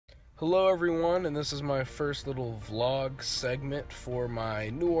Hello everyone, and this is my first little vlog segment for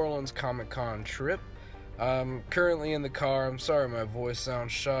my New Orleans Comic-Con trip. I'm currently in the car. I'm sorry my voice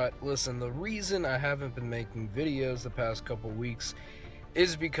sounds shot. Listen, the reason I haven't been making videos the past couple weeks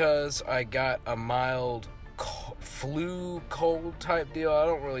is because I got a mild flu cold type deal. I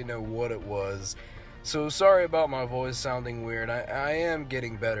don't really know what it was. So sorry about my voice sounding weird. I am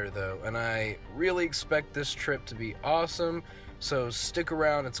getting better though, and I really expect this trip to be awesome. So stick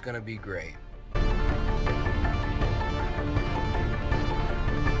around, it's gonna be great.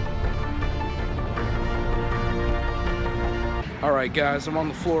 Alright guys, I'm on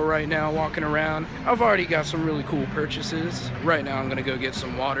the floor right now walking around. I've already got some really cool purchases. Right now I'm gonna go get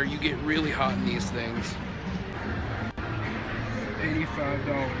some water. You get really hot in these things. $85.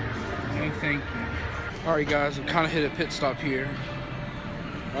 No thank you. Alright guys, I've kind of hit a pit stop here.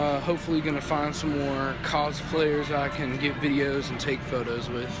 Hopefully gonna find some more cosplayers I can get videos and take photos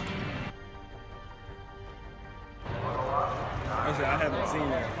with. I haven't seen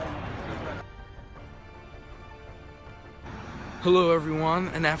that. Hello everyone,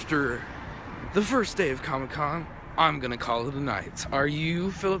 and after the first day of Comic-Con, I'm gonna call it a night. Are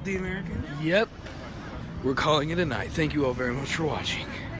you Philip the American? Yep. We're calling it a night. Thank you all very much for watching.